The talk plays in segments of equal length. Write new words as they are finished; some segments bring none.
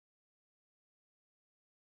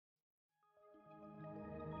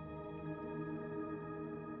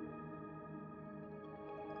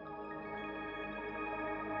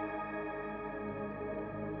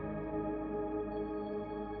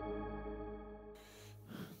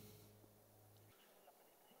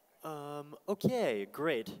Okay,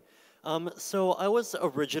 great. So I was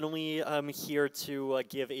originally here to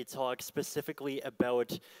give a talk specifically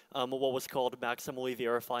about what was called maximally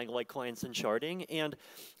verifying light clients and sharding, and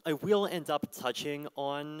I will end up touching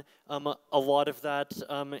on a lot of that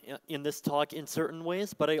in this talk in certain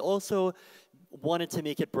ways, but I also wanted to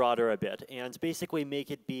make it broader a bit and basically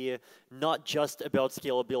make it be not just about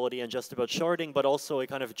scalability and just about sharding, but also a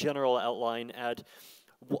kind of general outline at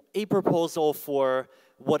a proposal for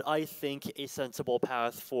what I think a sensible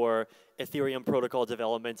path for Ethereum protocol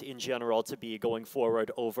development in general to be going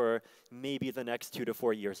forward over maybe the next 2 to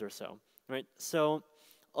 4 years or so, right? So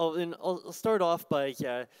I'll start off by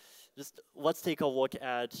just let's take a look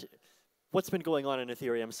at what's been going on in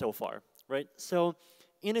Ethereum so far, right? So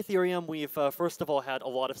in Ethereum, we've first of all had a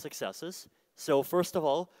lot of successes. So first of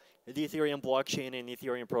all, the Ethereum blockchain and the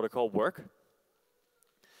Ethereum protocol work.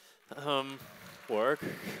 Work.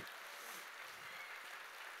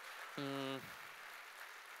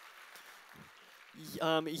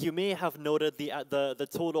 You may have noted the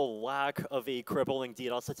total lack of a crippling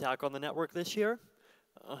DDoS attack on the network this year.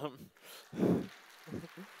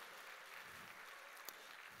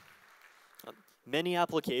 Many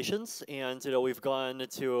applications, and we've gone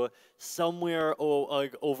to somewhere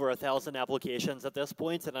over 1,000 applications at this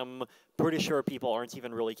point, and I'm pretty sure people aren't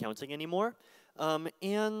even really counting anymore.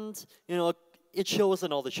 And it shows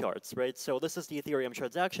in all the charts, right? So this is the Ethereum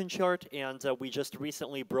transaction chart, and we just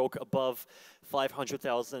recently broke above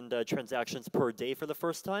 500,000 transactions per day for the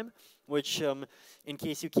first time, which, in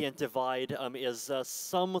case you can't divide, is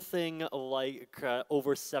something like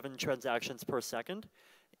over 7 transactions per second.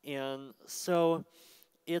 And so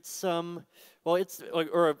it's, well, it's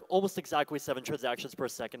or almost exactly 7 transactions per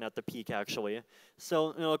second at the peak, actually.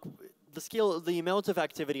 So the amount of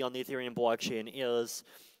activity on the Ethereum blockchain is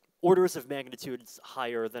orders of magnitudes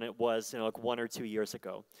higher than it was like 1 or 2 years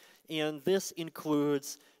ago. And this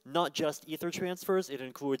includes not just Ether transfers, it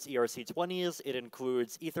includes ERC20s, it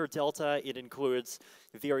includes Ether Delta, it includes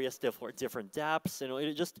various different dApps,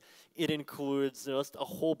 it includes just a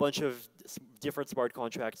whole bunch of different smart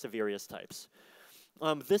contracts of various types.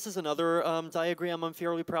 This is another diagram I'm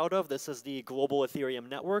fairly proud of. This is the global Ethereum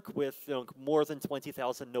network with more than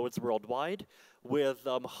 20,000 nodes worldwide, with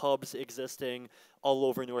hubs existing all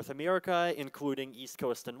over North America, including East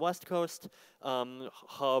Coast and West Coast,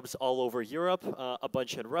 hubs all over Europe, a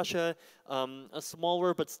bunch in Russia, a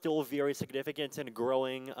smaller but still very significant and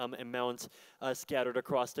growing amount scattered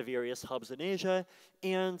across the various hubs in Asia,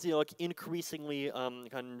 and increasingly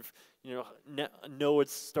kind of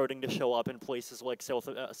nodes starting to show up in places like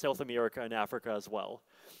South America and Africa as well.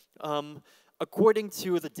 According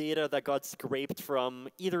to the data that got scraped from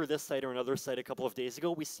either this site or another site a couple of days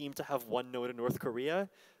ago, we seem to have 1 node in North Korea,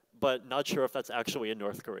 but not sure if that's actually in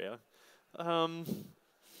North Korea.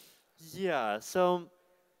 Yeah, so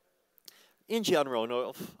in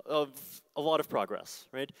general, a lot of progress,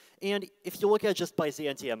 right? And if you look at just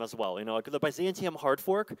Byzantium as well, the Byzantium hard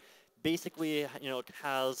fork basically,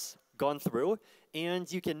 has gone through,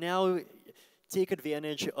 and you can now take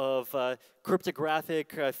advantage of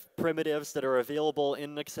cryptographic primitives that are available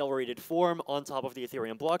in an accelerated form on top of the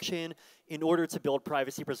Ethereum blockchain in order to build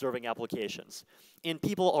privacy-preserving applications. And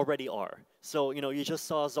people already are. So, you just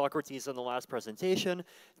saw Socrates in the last presentation.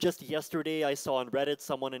 Just yesterday, I saw on Reddit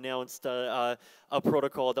someone announced a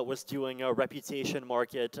protocol that was doing a reputation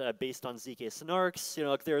market based on ZK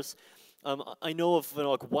snarks. There's I know of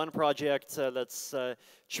one project that's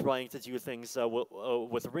trying to do things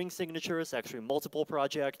with ring signatures, actually multiple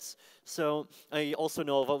projects. So I also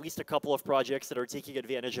know of at least a couple of projects that are taking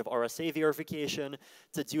advantage of RSA verification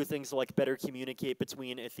to do things like better communicate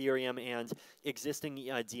between Ethereum and existing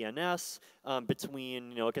DNS,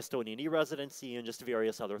 between custodian e-residency and just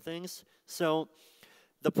various other things. So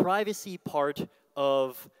the privacy part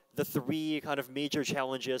of the 3 kind of major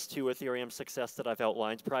challenges to Ethereum's success that I've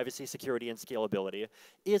outlined, privacy, security, and scalability,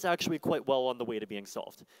 is actually quite well on the way to being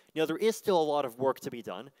solved. Now, there is still a lot of work to be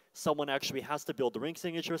done. Someone actually has to build the ring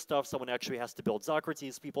signature stuff. Someone actually has to build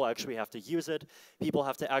Socrates. People actually have to use it. People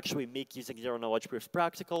have to actually make using zero-knowledge proofs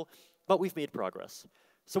practical. But we've made progress.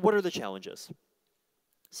 So what are the challenges?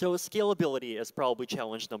 So scalability is probably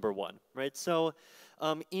challenge number 1, right? So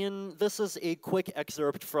this is a quick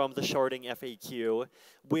excerpt from the sharding FAQ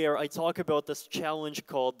where I talk about this challenge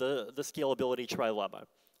called the scalability trilemma.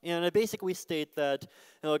 And I basically state that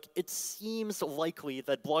it seems likely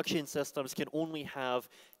that blockchain systems can only have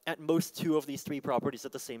at most 2 of these 3 properties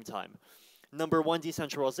at the same time. Number 1,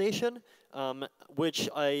 decentralization, which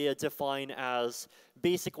I define as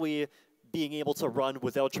basically being able to run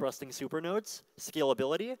without trusting supernodes,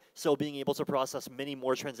 scalability, so being able to process many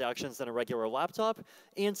more transactions than a regular laptop,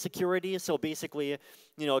 and security, so basically,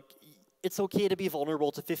 it's okay to be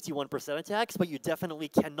vulnerable to 51% attacks, but you definitely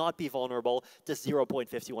cannot be vulnerable to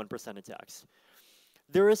 0.51% attacks.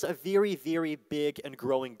 There is a very, very big and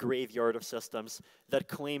growing graveyard of systems that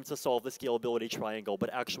claim to solve the scalability triangle, but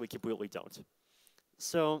actually completely don't.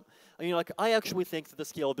 So, I actually think that the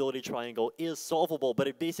scalability triangle is solvable, but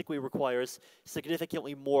it basically requires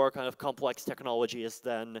significantly more kind of complex technologies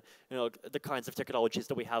than, the kinds of technologies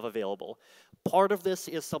that we have available. Part of this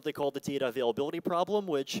is something called the data availability problem,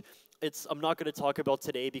 which I'm not going to talk about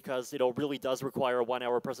today because it really does require a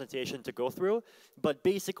 1-hour presentation to go through. But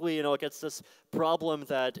basically, it gets this problem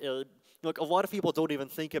that a lot of people don't even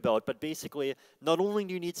think about, but basically, not only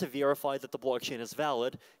do you need to verify that the blockchain is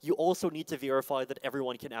valid, you also need to verify that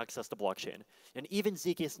everyone can access the blockchain. And even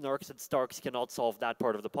ZK snarks and starks cannot solve that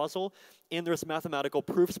part of the puzzle. And there's mathematical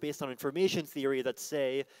proofs based on information theory that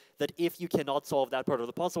say that if you cannot solve that part of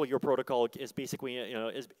the puzzle, your protocol is basically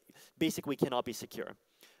cannot be secure.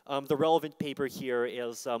 The relevant paper here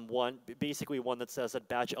is basically one that says that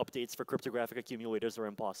batch updates for cryptographic accumulators are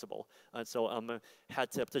impossible. So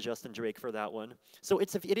hat tip to Justin Drake for that one. So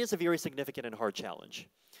it is a very significant and hard challenge.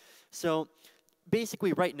 So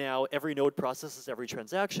basically right now, every node processes every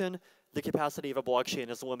transaction. The capacity of a blockchain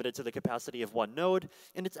is limited to the capacity of one node.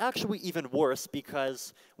 And it's actually even worse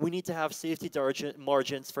because we need to have safety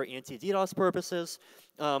margins for anti-DDoS purposes,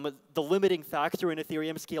 the limiting factor in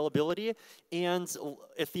Ethereum scalability, and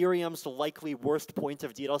Ethereum's likely worst point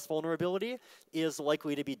of DDoS vulnerability is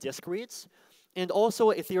likely to be disk reads. And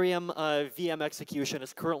also, Ethereum VM execution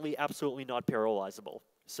is currently absolutely not parallelizable.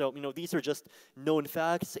 So, these are just known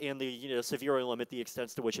facts, and they severely limit the extent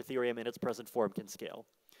to which Ethereum in its present form can scale.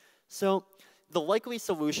 So, the likely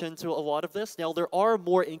solution to a lot of this, now there are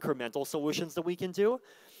more incremental solutions that we can do.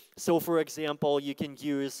 So, for example, you can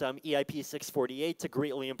use EIP 648 to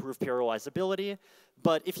greatly improve parallelizability.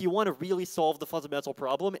 But if you want to really solve the fundamental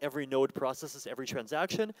problem, every node processes every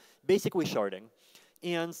transaction, basically sharding.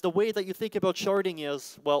 And the way that you think about sharding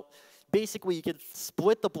is, well, basically you can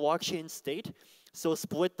split the blockchain state. So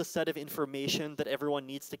split the set of information that everyone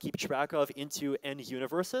needs to keep track of into n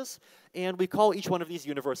universes, and we call each one of these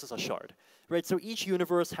universes a shard, right? So each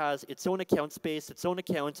universe has its own account space, its own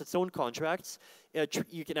accounts, its own contracts.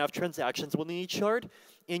 You can have transactions within each shard,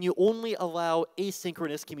 and you only allow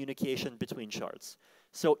asynchronous communication between shards.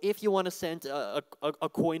 So if you want to send a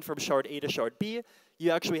coin from shard A to shard B,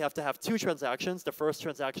 you actually have to have 2 transactions, the first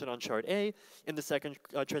transaction on shard A and the second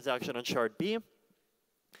transaction on shard B.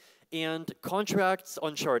 And contracts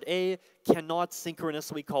on shard A cannot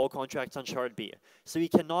synchronously call contracts on shard B. So you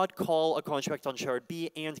cannot call a contract on shard B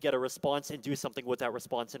and get a response and do something with that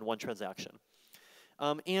response in one transaction.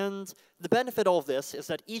 And the benefit of this is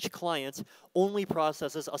that each client only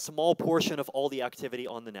processes a small portion of all the activity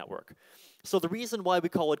on the network. So the reason why we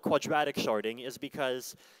call it quadratic sharding is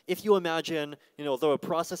because if you imagine, the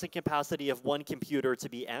processing capacity of one computer to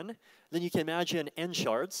be n, then you can imagine n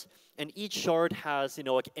shards, and each shard has,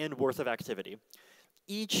 like n worth of activity.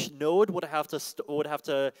 Each node would have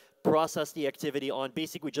to process the activity on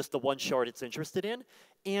basically just the one shard it's interested in,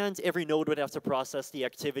 and every node would have to process the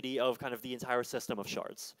activity of kind of the entire system of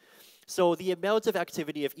shards. So the amount of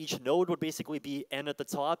activity of each node would basically be n at the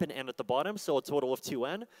top and n at the bottom, so a total of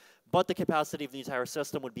 2n, but the capacity of the entire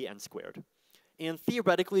system would be n squared. And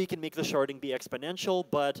theoretically, you can make the sharding be exponential,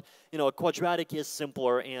 but quadratic is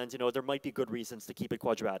simpler, and there might be good reasons to keep it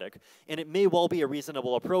quadratic. And it may well be a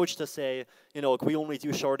reasonable approach to say, we only do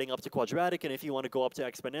sharding up to quadratic, and if you want to go up to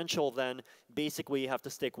exponential, then basically you have to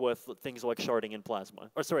stick with things like sharding in Plasma,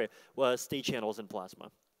 or sorry, state channels in Plasma.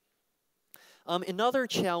 Another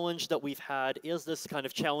challenge that we've had is this kind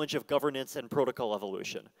of challenge of governance and protocol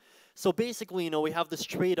evolution. So basically, we have this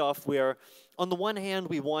trade-off where, on the one hand,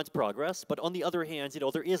 we want progress, but on the other hand,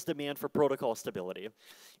 there is demand for protocol stability.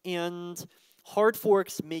 And hard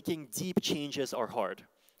forks making deep changes are hard,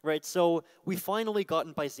 right? So we finally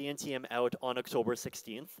gotten Byzantium out on October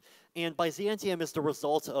 16th, and Byzantium is the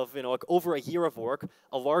result of over a year of work,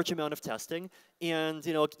 a large amount of testing, and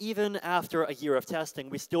even after a year of testing,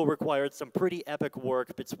 we still required some pretty epic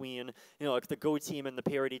work between the Go team and the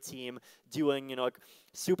Parity team doing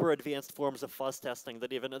super advanced forms of fuzz testing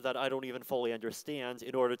that I don't even fully understand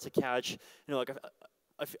in order to catch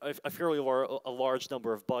a fairly large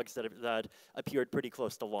number of bugs that appeared pretty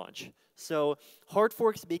close to launch. So hard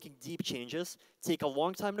forks making deep changes take a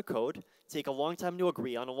long time to code, take a long time to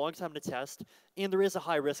agree on, a long time to test, and there is a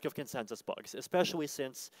high risk of consensus bugs, especially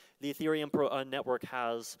since the Ethereum network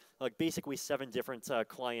has like basically 7 different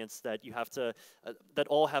clients that you have to that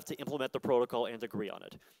all have to implement the protocol and agree on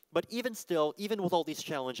it. But even still, even with all these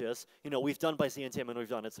challenges, we've done Byzantium and we've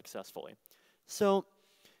done it successfully. So.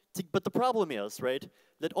 But the problem is, right,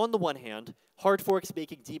 that on the one hand, hard forks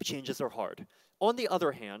making deep changes are hard. On the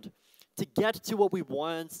other hand, to get to what we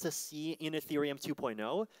want to see in Ethereum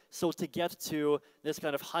 2.0, so to get to this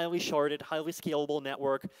kind of highly sharded, highly scalable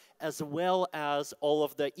network, as well as all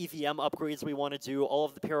of the EVM upgrades we want to do, all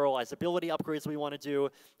of the parallelizability upgrades we want to do,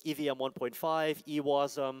 EVM 1.5,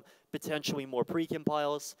 EWASM, potentially more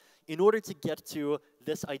precompiles, in order to get to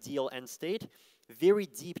this ideal end state, very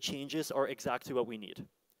deep changes are exactly what we need.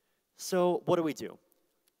 So what do?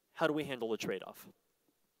 How do we handle the trade-off?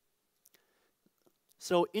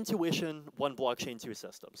 So intuition, 1 blockchain, 2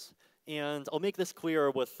 systems. And I'll make this clearer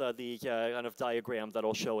with the kind of diagram that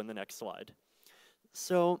I'll show in the next slide.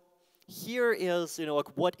 So here is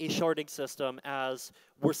like what a sharding system, as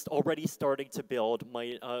we're already starting to build,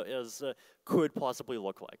 could possibly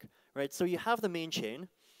look like. Right? So you have the main chain.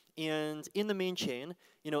 And in the main chain,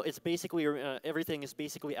 it's basically everything is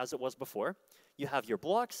basically as it was before. You have your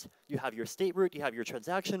blocks, you have your state root, you have your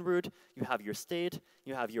transaction root, you have your state,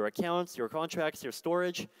 you have your accounts, your contracts, your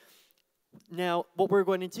storage. Now, what we're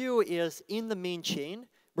going to do is in the main chain,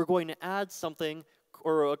 we're going to add something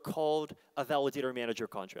called a validator manager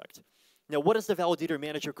contract. Now, what does the validator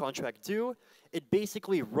manager contract do? It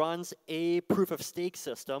basically runs a proof of stake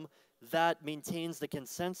system that maintains the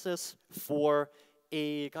consensus for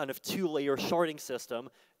a kind of 2-layer sharding system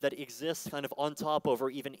that exists kind of on top of or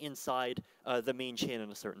even inside the main chain in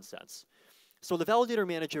a certain sense. So the validator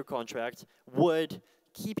manager contract would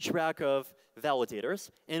keep track of validators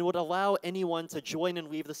and would allow anyone to join and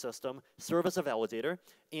leave the system, serve as a validator,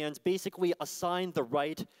 and basically assign the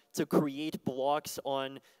right to create blocks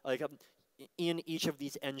on in each of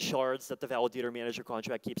these end shards that the validator manager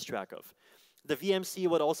contract keeps track of. The VMC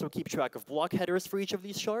would also keep track of block headers for each of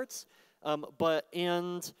these shards. But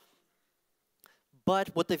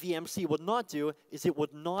what the VMC would not do is it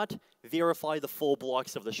would not verify the full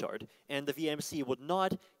blocks of the shard, and the VMC would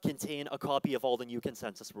not contain a copy of all the new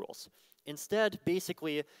consensus rules. Instead,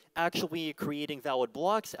 basically, actually creating valid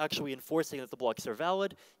blocks, actually enforcing that the blocks are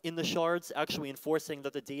valid in the shards, actually enforcing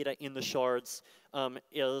that the data in the shards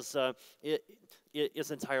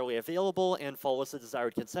is entirely available and follows the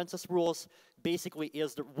desired consensus rules, basically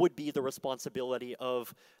would be the responsibility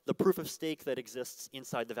of the proof of stake that exists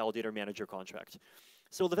inside the validator manager contract.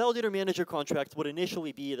 So the validator manager contract would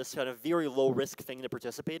initially be this kind of very low-risk thing to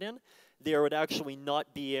participate in. There would actually not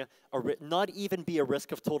even be a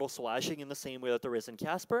risk of total slashing in the same way that there is in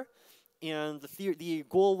Casper. And the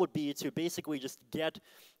goal would be to basically just get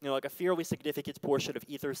like a fairly significant portion of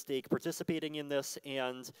Ether stake participating in this,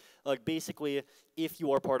 and like basically, if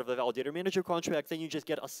you are part of the validator manager contract, then you just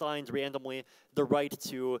get assigned randomly the right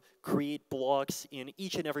to create blocks in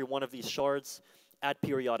each and every one of these shards at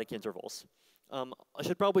periodic intervals. I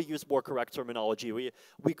should probably use more correct terminology.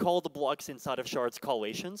 We call the blocks inside of shards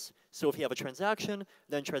collations. So if you have a transaction,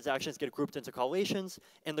 then transactions get grouped into collations,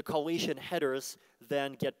 and the collation headers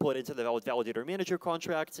then get put into the validator manager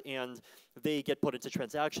contract, and they get put into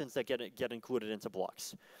transactions that get included into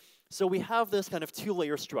blocks. So we have this kind of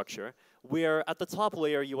 2-layer structure, where at the top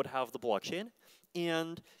layer you would have the blockchain,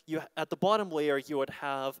 and at the bottom layer, you would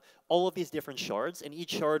have all of these different shards, and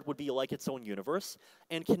each shard would be like its own universe.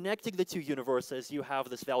 And connecting the 2 universes, you have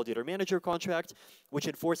this validator manager contract, which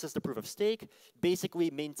enforces the proof of stake,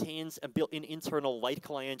 basically maintains a built-in internal light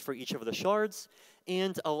client for each of the shards,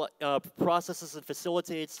 and processes and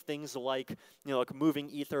facilitates things like, like moving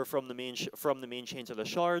Ether from the main chain to the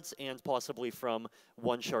shards, and possibly from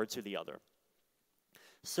one shard to the other.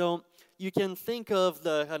 So you can think of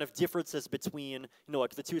the kind of differences between,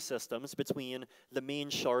 like the 2 systems, between the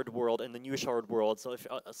main shard world and the new shard world, so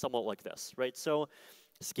somewhat like this, right? So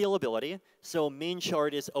scalability, so main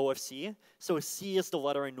shard is OFC. So C is the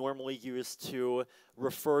letter I normally use to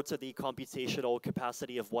refer to the computational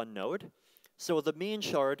capacity of one node. So the main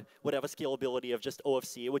shard would have a scalability of just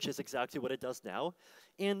OFC, which is exactly what it does now.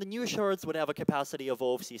 And the new shards would have a capacity of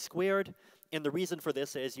OFC squared. And the reason for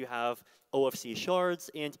this is you have OFC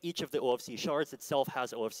shards, and each of the OFC shards itself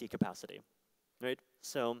has OFC capacity, right?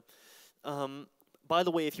 So, by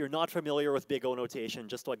the way, if you're not familiar with big O notation,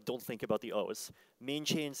 just like don't think about the O's. Main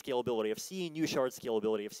chain scalability of C, new shard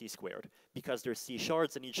scalability of C squared, because there's C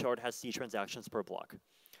shards, and each shard has C transactions per block.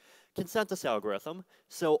 Consensus algorithm.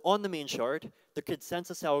 So on the main shard, the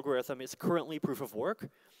consensus algorithm is currently proof of work.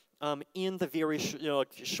 In the very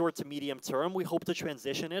short to medium term, we hope to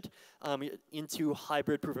transition it into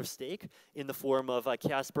hybrid proof of stake in the form of a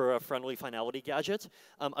Casper friendly finality gadget,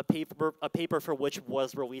 a paper for which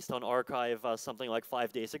was released on Archive something like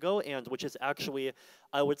 5 days ago, and which is actually,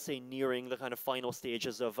 I would say, nearing the kind of final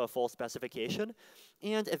stages of full specification.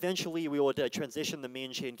 And eventually, we would transition the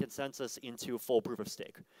main chain consensus into full proof of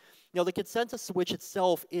stake. Now, the consensus switch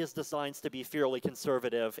itself is designed to be fairly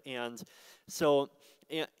conservative, and so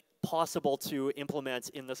possible to implement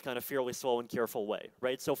in this kind of fairly slow and careful way,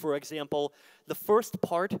 right? So for example, the first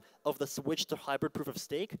part of the switch to hybrid proof of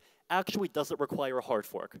stake actually doesn't require a hard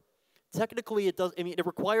fork. Technically, it does. I mean, it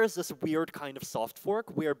requires this weird kind of soft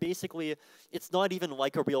fork where basically it's not even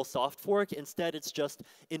like a real soft fork. Instead, it's just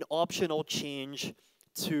an optional change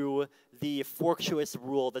to the fork choice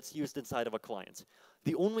rule that's used inside of a client.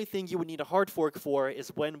 The only thing you would need a hard fork for is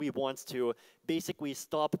when we want to basically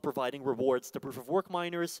stop providing rewards to proof of work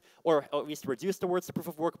miners, or at least reduce the rewards to proof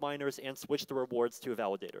of work miners and switch the rewards to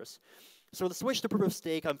validators. So the switch to proof of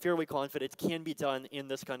stake, I'm fairly confident, can be done in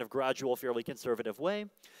this kind of gradual, fairly conservative way.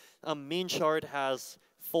 Main shard has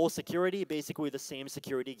full security, basically the same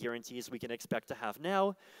security guarantees we can expect to have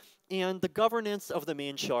now. And the governance of the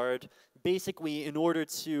main shard, basically in order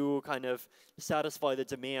to kind of satisfy the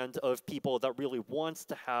demand of people that really wants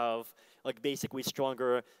to have like basically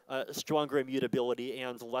stronger immutability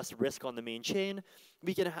and less risk on the main chain,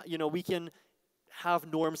 we can have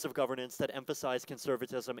norms of governance that emphasize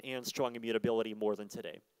conservatism and strong immutability more than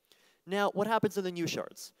today. Now, what happens in the new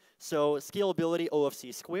shards? So scalability,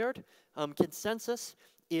 OFC squared. Consensus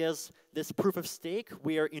is this proof of stake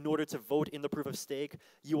where in order to vote in the proof of stake,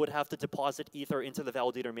 you would have to deposit Ether into the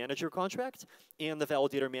validator manager contract, and the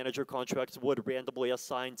validator manager contract would randomly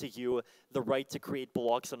assign to you the right to create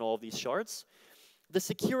blocks on all of these shards. The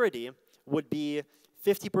security would be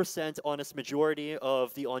 50% honest majority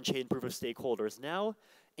of the on-chain proof of stake holders now,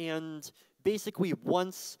 and basically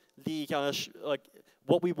once the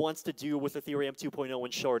what we want to do with Ethereum 2.0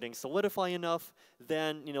 and sharding solidify enough,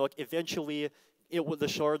 then eventually the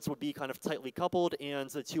shards would be kind of tightly coupled, and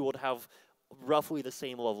the two would have roughly the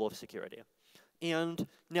same level of security. And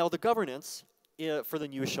now the governance for the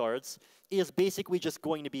new shards is basically just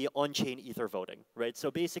going to be on-chain Ether voting, right?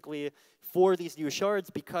 So basically, for these new shards,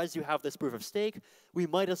 because you have this proof of stake, we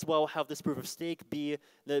might as well have this proof of stake be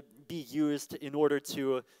used in order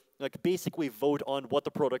to basically vote on what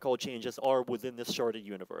the protocol changes are within this sharded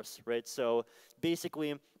universe, right? So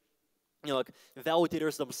basically,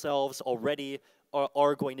 validators themselves already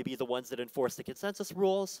are going to be the ones that enforce the consensus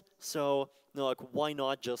rules. So, why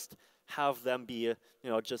not just have them be,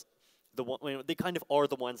 just the one? They kind of are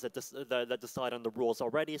the ones that decide on the rules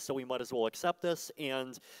already. So we might as well accept this,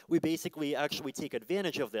 and we basically actually take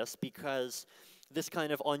advantage of this because this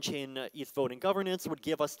kind of on-chain ETH voting governance would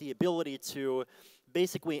give us the ability to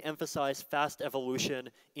basically emphasize fast evolution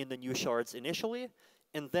in the new shards initially.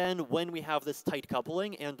 And then when we have this tight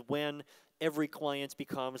coupling and when every client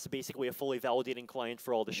becomes basically a fully validating client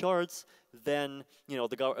for all the shards, then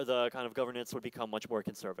the kind of governance would become much more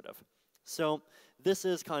conservative. So this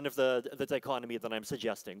is kind of the dichotomy that I'm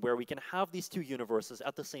suggesting, where we can have these two universes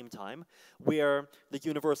at the same time, where the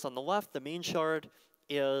universe on the left, the main shard,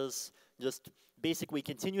 is just basically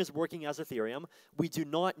continues working as Ethereum. We do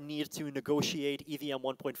not need to negotiate EVM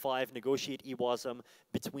 1.5, negotiate EWASM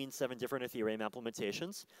between 7 different Ethereum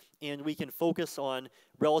implementations. And we can focus on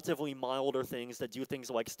relatively milder things that do things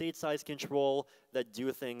like state size control, that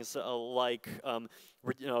do things like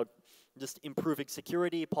just improving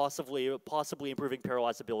security, possibly improving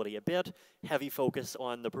parallelizability a bit, heavy focus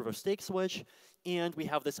on the proof of stake switch, and we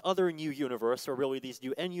have this other new universe, or really these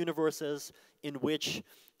new N universes, in which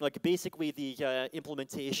basically the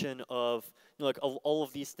implementation of all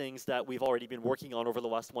of these things that we've already been working on over the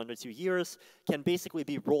last 1 to 2 years can basically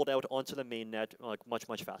be rolled out onto the mainnet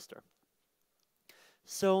much faster.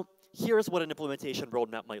 So here's what an implementation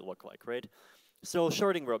roadmap might look like, right? So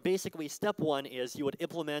sharding road, basically step 1 is you would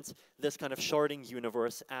implement this kind of sharding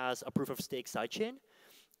universe as a proof of stake sidechain.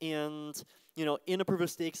 And in a proof of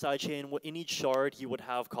stake sidechain, in each shard you would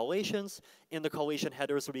have collations, and the collation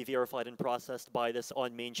headers would be verified and processed by this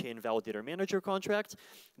on main chain validator manager contract.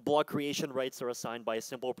 Block creation rights are assigned by a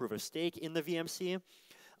simple proof of stake in the VMC.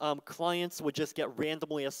 Clients would just get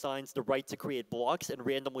randomly assigned the right to create blocks and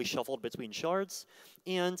randomly shuffled between shards.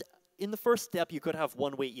 And in the first step, you could have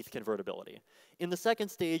one-way ETH convertibility. In the second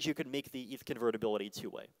stage, you could make the ETH convertibility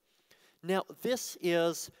two-way. Now, this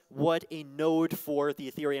is what a node for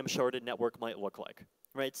the Ethereum sharded network might look like.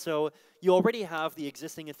 right? So you already have the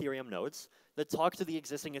existing Ethereum nodes that talk to the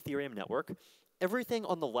existing Ethereum network. Everything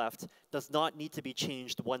on the left does not need to be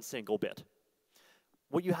changed one single bit.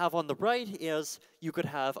 What you have on the right is you could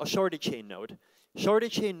have a sharded chain node.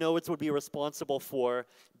 Sharded chain nodes would be responsible for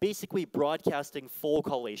basically broadcasting full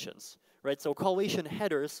collations, right? So collation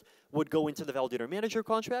headers would go into the validator manager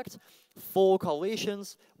contract. Full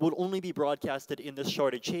collations would only be broadcasted in this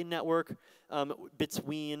sharded chain network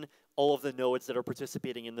between all of the nodes that are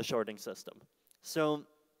participating in the sharding system. So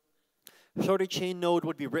sharded chain node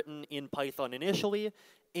would be written in Python initially,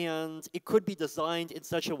 and it could be designed in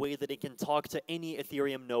such a way that it can talk to any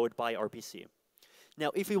Ethereum node by RPC. Now,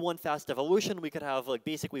 if we want fast evolution, we could have like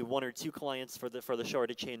basically 1 or 2 clients for the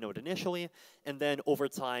sharded chain node initially, and then over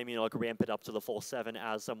time, like ramp it up to the full 7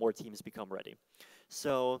 as more teams become ready.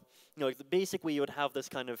 So, basically, you would have this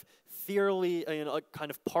kind of fairly, kind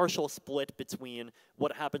of partial split between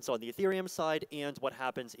what happens on the Ethereum side and what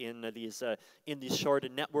happens in these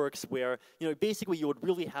sharded networks, where basically you would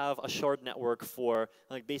really have a shard network for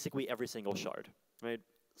like basically every single shard, right?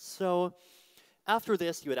 So. After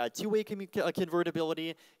this, you would add two-way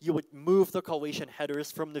convertibility. You would move the collation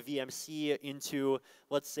headers from the VMC into,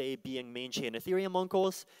 let's say, being main chain Ethereum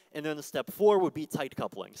uncles. And then the step 4 would be tight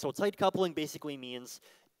coupling. So tight coupling basically means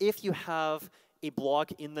if you have a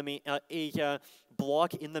block in the main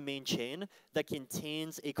chain that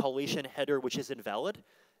contains a collation header which is invalid,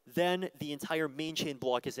 then the entire main chain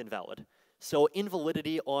block is invalid. So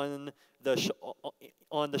invalidity on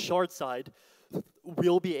the shard side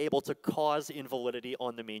will be able to cause invalidity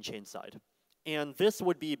on the main chain side. And this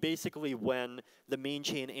would be basically when the main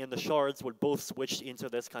chain and the shards would both switch into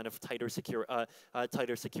this kind of tighter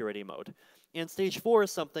security mode. And stage 4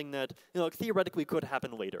 is something that theoretically could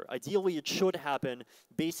happen later. Ideally, it should happen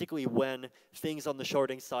basically when things on the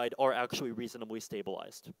sharding side are actually reasonably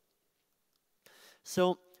stabilized.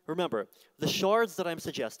 So remember, the shards that I'm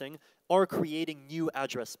suggesting are creating new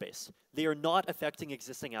address space. They are not affecting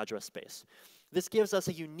existing address space. This gives us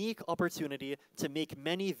a unique opportunity to make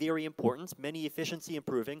many very important, many efficiency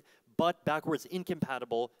improving, but backwards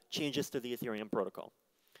incompatible changes to the Ethereum protocol.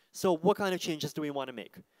 So what kind of changes do we want to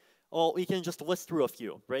make? Well, we can just list through a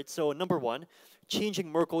few, right? So number 1, changing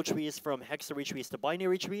Merkle trees from hexarray trees to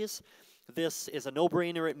binary trees. This is a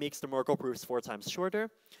no-brainer. It makes the Merkle proofs 4 times shorter.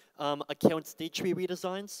 Account state tree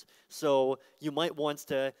redesigns. So you might want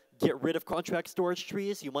to get rid of contract storage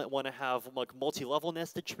trees. You might want to have like multi-level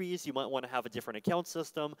nested trees. You might want to have a different account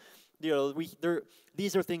system.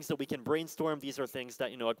 These are things that we can brainstorm. These are things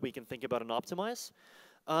that we can think about and optimize.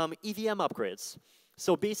 EVM upgrades.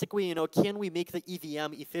 So basically, can we make the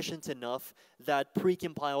EVM efficient enough that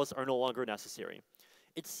pre-compiles are no longer necessary?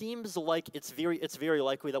 It seems like it's very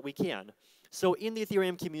likely that we can. So in the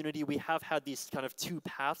Ethereum community, we have had these kind of 2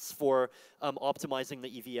 paths for optimizing the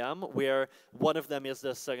EVM, where one of them is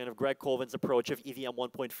this kind of Greg Colvin's approach of EVM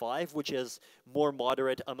 1.5, which is more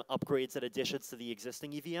moderate upgrades and additions to the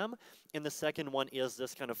existing EVM. And the second one is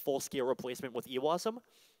this kind of full-scale replacement with EWASM.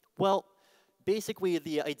 Well, basically,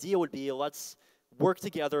 the idea would be let's work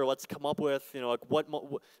together, let's come up with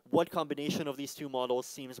what combination of these 2 models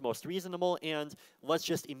seems most reasonable, and let's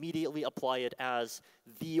just immediately apply it as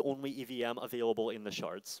the only EVM available in the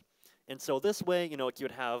shards. And so this way, you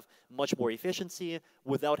would have much more efficiency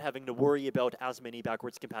without having to worry about as many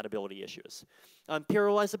backwards compatibility issues.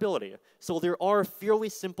 Parallelizability. So there are fairly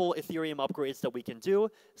simple Ethereum upgrades that we can do.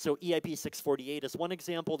 So EIP 648 is one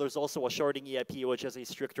example. There's also a sharding EIP, which is a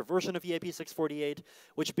stricter version of EIP 648,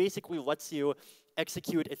 which basically lets you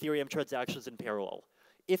execute Ethereum transactions in parallel.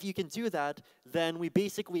 If you can do that, then we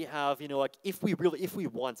basically have, if we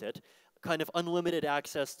want it, kind of unlimited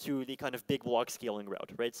access to the kind of big block scaling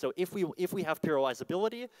route, right? So if we have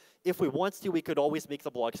parallelizability, if we want to, we could always make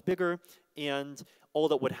the blocks bigger, and all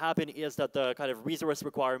that would happen is that the kind of resource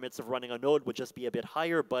requirements of running a node would just be a bit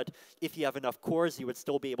higher, but if you have enough cores, you would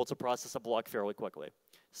still be able to process a block fairly quickly.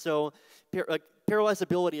 So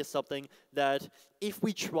parallelizability is something that if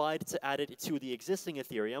we tried to add it to the existing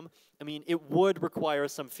Ethereum, I mean, it would require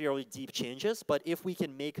some fairly deep changes, but if we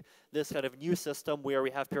can make this kind of new system where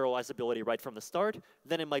we have parallelizability right from the start,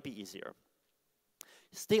 then it might be easier.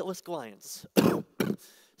 Stateless clients.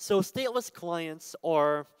 So stateless clients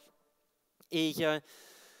are a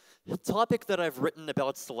topic that I've written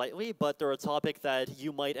about slightly, but they're a topic that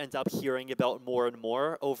you might end up hearing about more and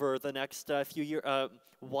more over the next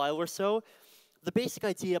while or so. The basic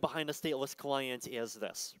idea behind a stateless client is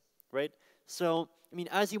this, right? So, I mean,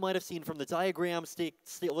 as you might have seen from the diagram,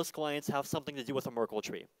 stateless clients have something to do with a Merkle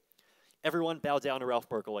tree. Everyone bow down to Ralph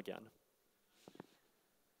Merkle again.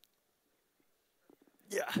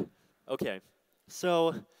 Yeah. Okay.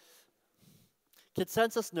 So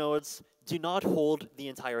consensus nodes do not hold the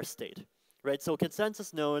entire state. Right, so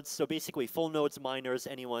consensus nodes, so basically full nodes, miners,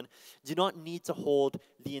 anyone, do not need to hold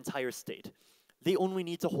the entire state. They only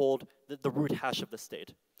need to hold the root hash of the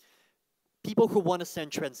state. People who want to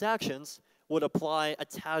send transactions would apply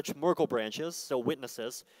attached Merkle branches, so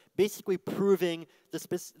witnesses, basically proving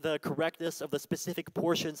the correctness of the specific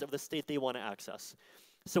portions of the state they want to access.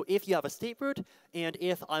 So if you have a state root, and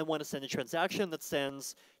if I want to send a transaction that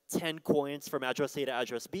sends 10 coins from address A to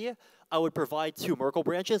address B, I would provide 2 Merkle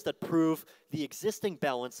branches that prove the existing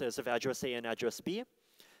balances of address A and address B.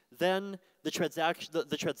 Then the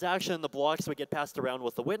transaction, the blocks would get passed around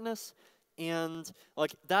with the witness, and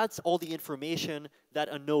like that's all the information that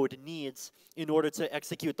a node needs in order to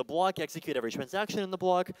execute the block, execute every transaction in the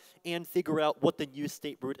block, and figure out what the new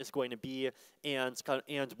state root is going to be, and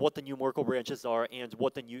what the new Merkle branches are, and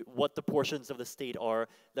what the portions of the state are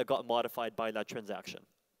that got modified by that transaction.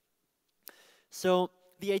 So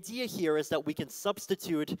the idea here is that we can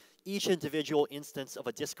substitute each individual instance of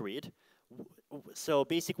a disk read. So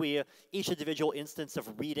basically, each individual instance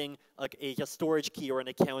of reading like a storage key or an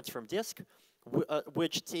account from disk,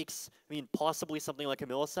 which takes, possibly something like a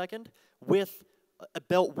millisecond, with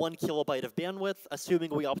about 1 kilobyte of bandwidth,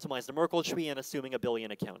 assuming we optimize the Merkle tree and assuming 1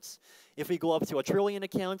 billion accounts. If we go up to 1 trillion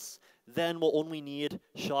accounts, then we'll only need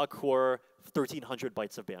SHA-Core 1,300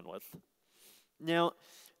 bytes of bandwidth. Now,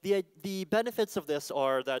 the benefits of this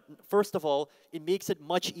are that, first of all, it makes it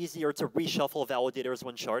much easier to reshuffle validators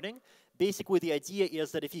when sharding. Basically, the idea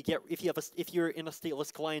is that if you're in a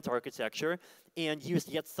stateless client architecture and use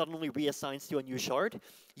get suddenly reassigns to a new shard,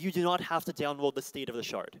 you do not have to download the state of the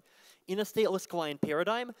shard. In a stateless client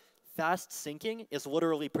paradigm, fast syncing is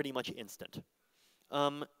literally pretty much instant.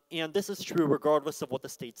 And this is true regardless of what the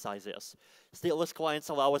state size is. Stateless clients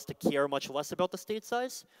allow us to care much less about the state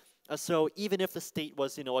size. So even if the state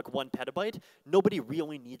was, like 1 petabyte, nobody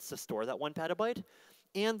really needs to store that 1 petabyte.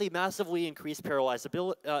 And they massively increase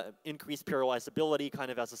parallelizability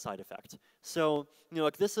kind of as a side effect. So,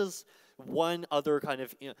 like this is one other kind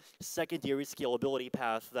of secondary scalability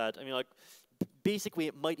path that, basically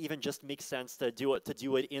it might even just make sense to do it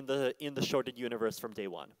in the sharded universe from day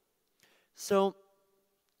one. So,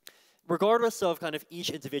 regardless of kind of each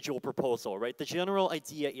individual proposal, right, the general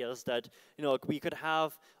idea is that we could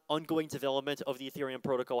have ongoing development of the Ethereum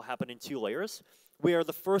protocol happen in 2 layers, where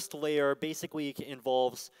the first layer basically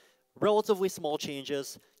involves relatively small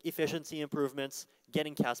changes, efficiency improvements,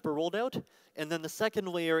 getting Casper rolled out, and then the second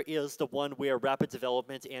layer is the one where rapid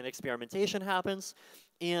development and experimentation happens,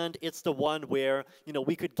 and it's the one where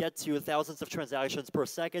we could get to thousands of transactions per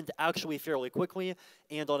second actually fairly quickly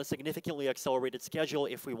and on a significantly accelerated schedule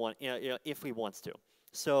if we want to.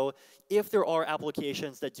 So if there are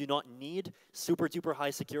applications that do not need super duper high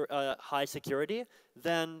security,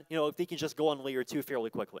 then they can just go on layer 2 fairly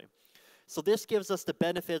quickly. So this gives us the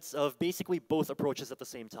benefits of basically both approaches at the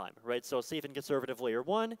same time, right? So safe and conservative layer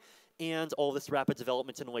 1, and all this rapid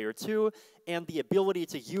development in layer 2, and the ability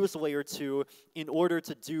to use layer 2 in order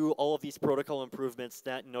to do all of these protocol improvements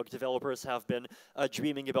that developers have been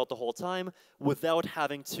dreaming about the whole time, without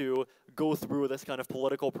having to go through this kind of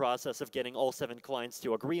political process of getting all 7 clients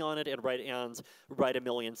to agree on it and write 1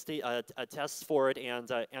 million tests for it and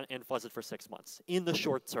fuzz it for 6 months in the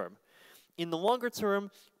short term. In the longer term,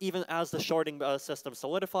 even as the sharding system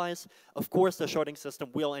solidifies, of course the sharding system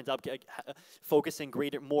will end up focusing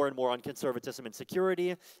more and more on conservatism and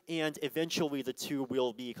security, and eventually the two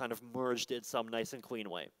will be kind of merged in some nice and clean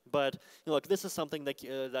way. But look, this is something that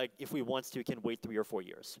if we want to, can wait 3 or 4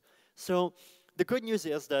 years. So the good news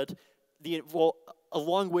is that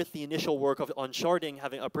along with the initial work on sharding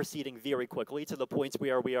proceeding very quickly to the point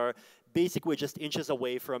where we are basically just inches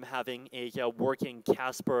away from having a working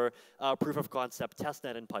Casper proof of concept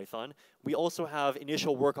testnet in Python. We also have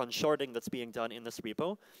initial work on sharding that's being done in this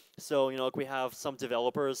repo. So we have some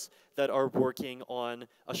developers that are working on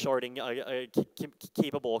a sharding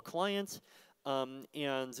capable client.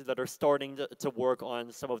 And that are starting to work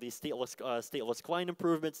on some of these stateless client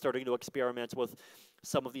improvements, starting to experiment with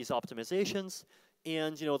some of these optimizations.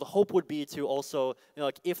 And the hope would be to also,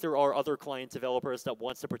 if there are other client developers that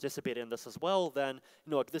wants to participate in this as well, then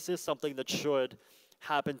this is something that should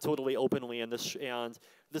happen totally openly, and this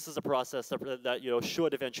is a process that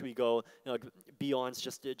should eventually go beyond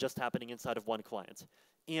just happening inside of one client.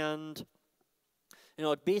 And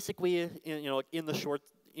basically, in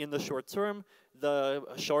the short term, the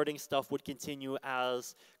sharding stuff would continue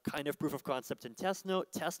as kind of proof of concept in test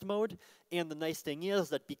mode. And the nice thing is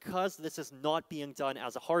that because this is not being done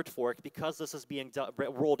as a hard fork, because this is being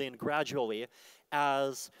rolled in gradually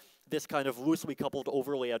as this kind of loosely coupled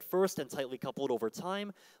overlay at first and tightly coupled over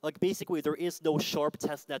time. Like basically there is no sharp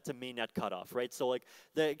testnet to mainnet cutoff, right? So like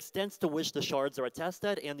the extent to which the shards are a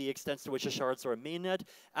testnet and the extent to which the shards are a mainnet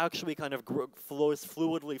actually kind of flows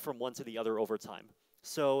fluidly from one to the other over time.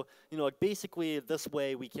 So, like basically this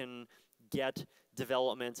way we can get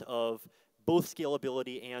development of both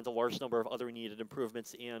scalability and a large number of other needed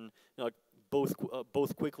improvements in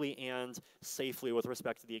both quickly and safely with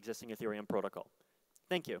respect to the existing Ethereum protocol.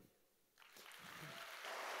 Thank you.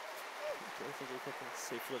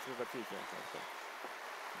 Safely with respect to the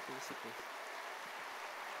Basically.